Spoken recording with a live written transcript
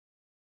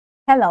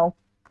Hello,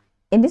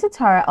 in this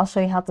tutorial, I'll show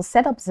you how to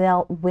set up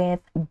Zelle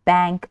with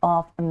Bank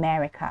of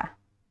America.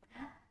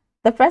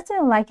 The first thing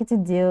I'd like you to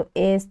do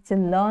is to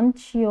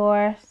launch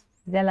your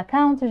Zelle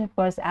account, which of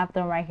course I have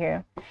done right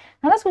here.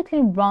 Now let's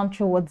quickly run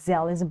through what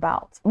Zelle is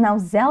about. Now,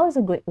 Zelle is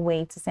a great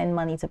way to send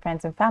money to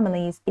friends and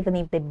families, even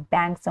if they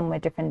bank somewhere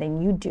different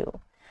than you do.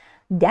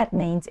 That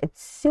means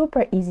it's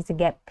super easy to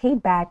get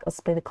paid back or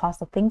split the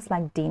cost of things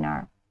like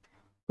dinner.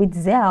 With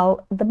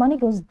Zelle, the money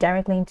goes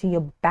directly into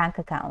your bank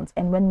account.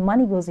 And when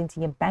money goes into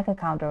your bank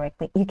account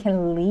directly, you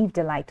can live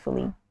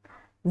delightfully.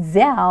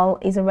 Zelle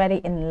is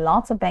already in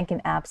lots of banking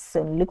apps,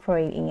 so look for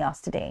it in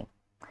yours today.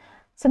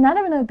 So now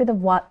that we know a bit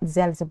of what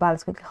Zelle is about,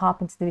 let's quickly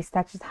hop into the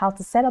instructions how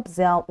to set up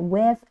Zelle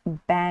with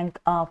Bank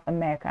of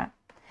America.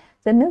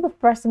 So now the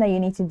first thing that you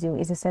need to do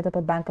is to set up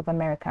a Bank of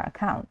America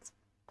account.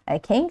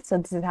 Okay, so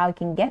this is how you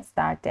can get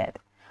started.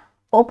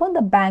 Open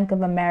the Bank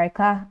of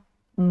America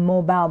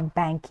mobile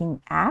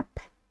banking app.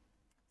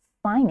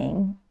 Sign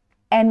in,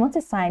 and once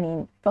you sign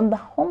in, from the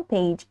home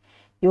page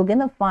you're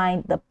gonna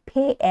find the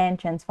pay and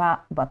transfer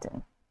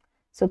button.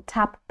 So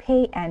tap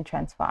pay and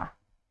transfer,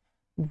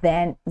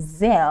 then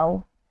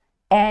Zelle,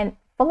 and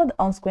follow the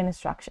on-screen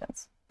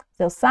instructions.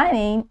 So sign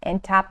in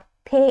and tap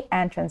pay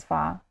and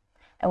transfer,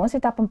 and once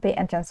you tap on pay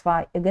and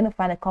transfer, you're gonna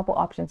find a couple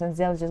options, and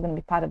Zelle is just gonna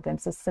be part of them.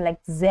 So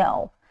select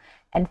Zelle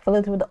and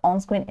follow through the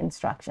on-screen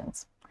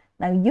instructions.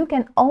 Now, you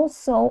can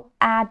also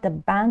add the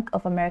Bank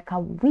of America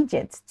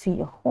widget to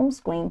your home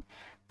screen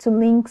to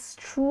link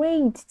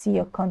straight to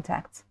your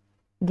contacts,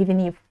 giving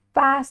you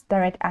fast,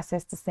 direct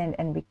access to send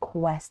and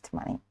request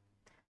money.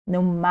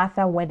 No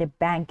matter where they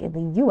bank in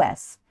the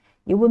US,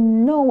 you will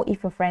know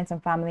if your friends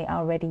and family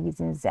are already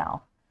using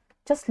Zelle.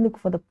 Just look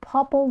for the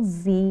purple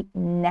Z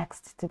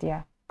next to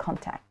their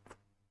contact.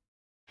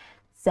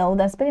 So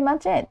that's pretty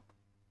much it.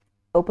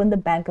 Open the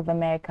Bank of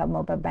America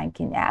mobile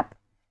banking app,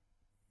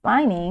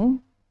 sign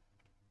in,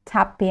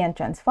 tap pay and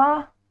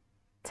transfer,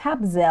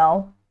 tap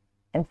Zelle,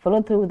 and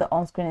follow through the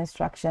on-screen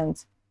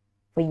instructions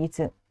for you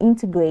to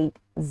integrate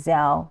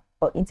Zelle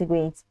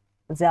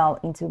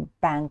into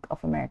Bank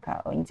of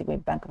America, or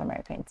integrate Bank of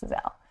America into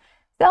Zelle.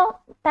 So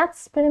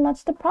that's pretty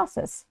much the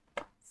process.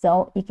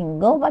 So you can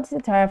go back to the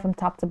tutorial from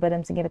top to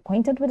bottom to get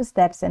acquainted with the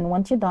steps, and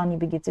once you're done, you'll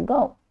be good to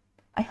go.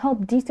 I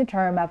hope this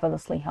tutorial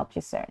marvelously helped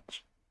you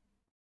search.